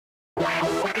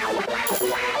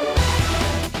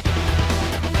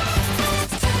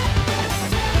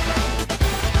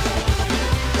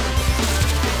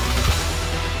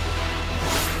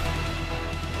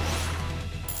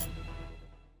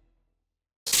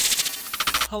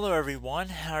Hello everyone,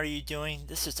 how are you doing?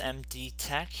 This is MD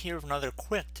Tech here with another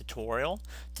quick tutorial.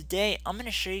 Today I'm going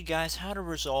to show you guys how to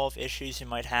resolve issues you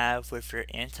might have with your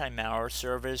anti-malware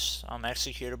service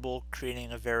executable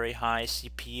creating a very high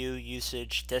CPU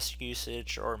usage, disk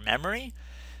usage, or memory.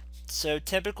 So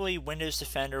typically Windows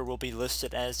Defender will be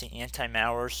listed as the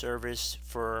anti-malware service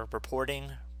for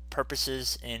reporting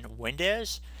purposes in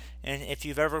Windows. And if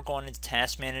you've ever gone into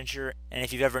Task Manager and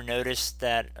if you've ever noticed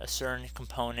that a certain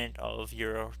component of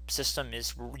your system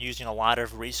is using a lot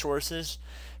of resources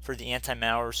for the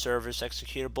anti-malware service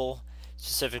executable,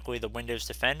 specifically the Windows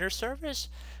Defender service,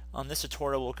 this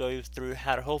tutorial will go through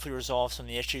how to hopefully resolve some of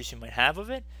the issues you might have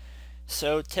with it.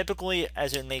 So typically,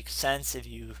 as it makes sense, if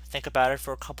you think about it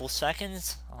for a couple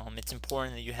seconds, it's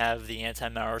important that you have the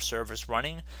anti-malware service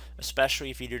running, especially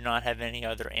if you do not have any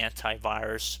other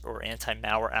antivirus or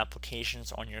anti-malware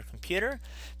applications on your computer,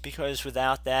 because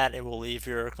without that, it will leave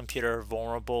your computer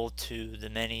vulnerable to the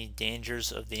many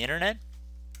dangers of the internet.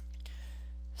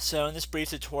 So in this brief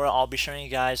tutorial, I'll be showing you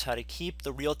guys how to keep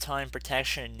the real-time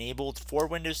protection enabled for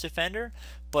Windows Defender,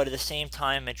 but at the same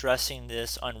time addressing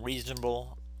this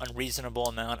unreasonable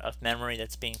amount of memory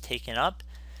that's being taken up.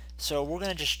 So we're going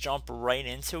to just jump right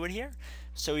into it here.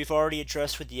 So we've already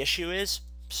addressed what the issue is.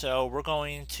 So we're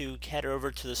going to head over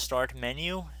to the Start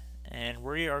menu and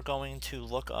we are going to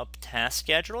look up Task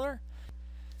Scheduler.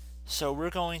 So we're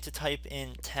going to type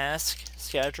in Task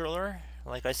Scheduler,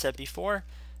 like I said before.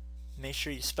 Make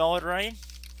sure you spell it right. It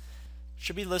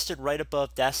should be listed right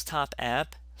above Desktop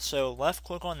App. So left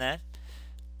click on that.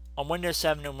 On Windows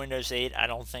 7 and Windows 8, I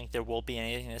don't think there will be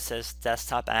anything that says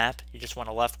Desktop App. You just want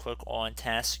to left click on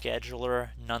Task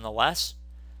Scheduler nonetheless.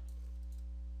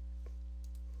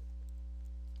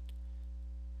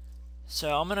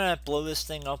 So I'm going to blow this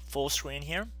thing up full screen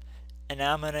here. And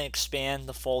now I'm going to expand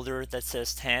the folder that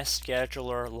says Task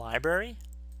Scheduler Library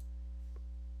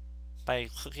by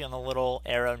clicking on the little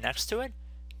arrow next to it.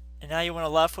 And now you want to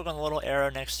left click on the little arrow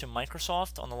next to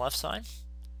Microsoft on the left side.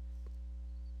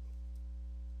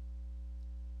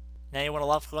 Now you want to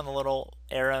left click on the little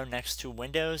arrow next to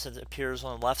Windows that appears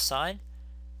on the left side.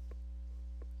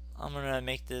 I'm going to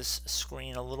make this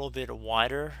screen a little bit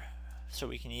wider so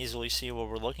we can easily see what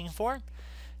we're looking for.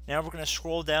 Now we're going to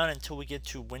scroll down until we get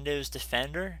to Windows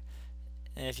Defender.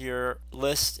 And if your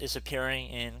list is appearing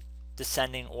in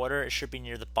descending order, it should be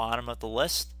near the bottom of the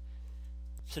list.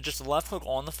 So just left click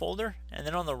on the folder, and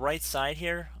then on the right side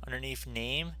here underneath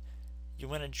name, you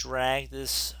want to drag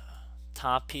this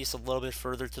top piece a little bit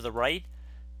further to the right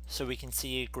so we can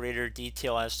see greater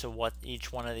detail as to what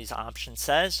each one of these options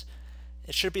says.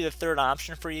 It should be the third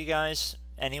option for you guys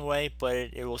anyway, but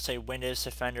it will say Windows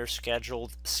Defender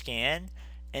Scheduled Scan,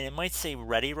 and it might say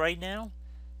ready right now.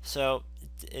 So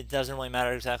it doesn't really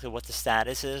matter exactly what the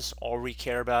status is. All we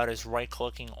care about is right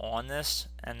clicking on this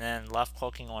and then left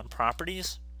clicking on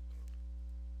Properties.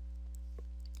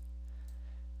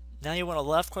 Now you want to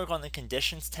left click on the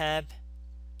Conditions tab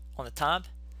on the top.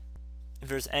 If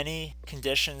there's any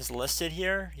conditions listed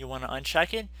here, you want to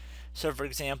uncheck it. So for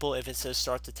example, if it says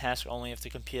start the task only if the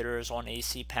computer is on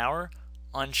AC power,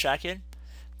 uncheck it.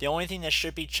 The only thing that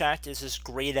should be checked is this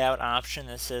grayed out option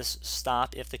that says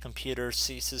stop if the computer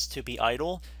ceases to be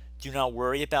idle. Do not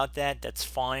worry about that, that's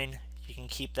fine. You can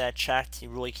keep that checked. You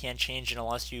really can't change it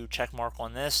unless you check mark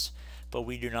on this, but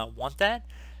we do not want that.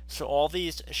 So all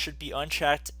these should be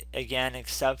unchecked again,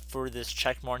 except for this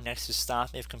check mark next to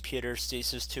stop if computer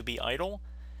ceases to be idle.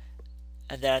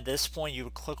 And then at this point you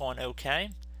would click on OK.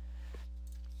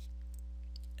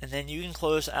 And then you can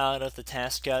close out of the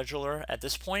task scheduler at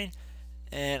this point,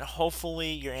 and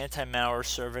hopefully your anti-malware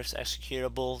service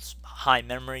executable's high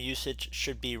memory usage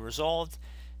should be resolved.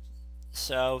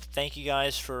 So thank you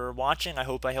guys for watching. I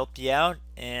hope I helped you out,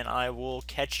 and I will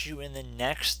catch you in the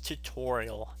next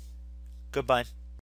tutorial. Goodbye.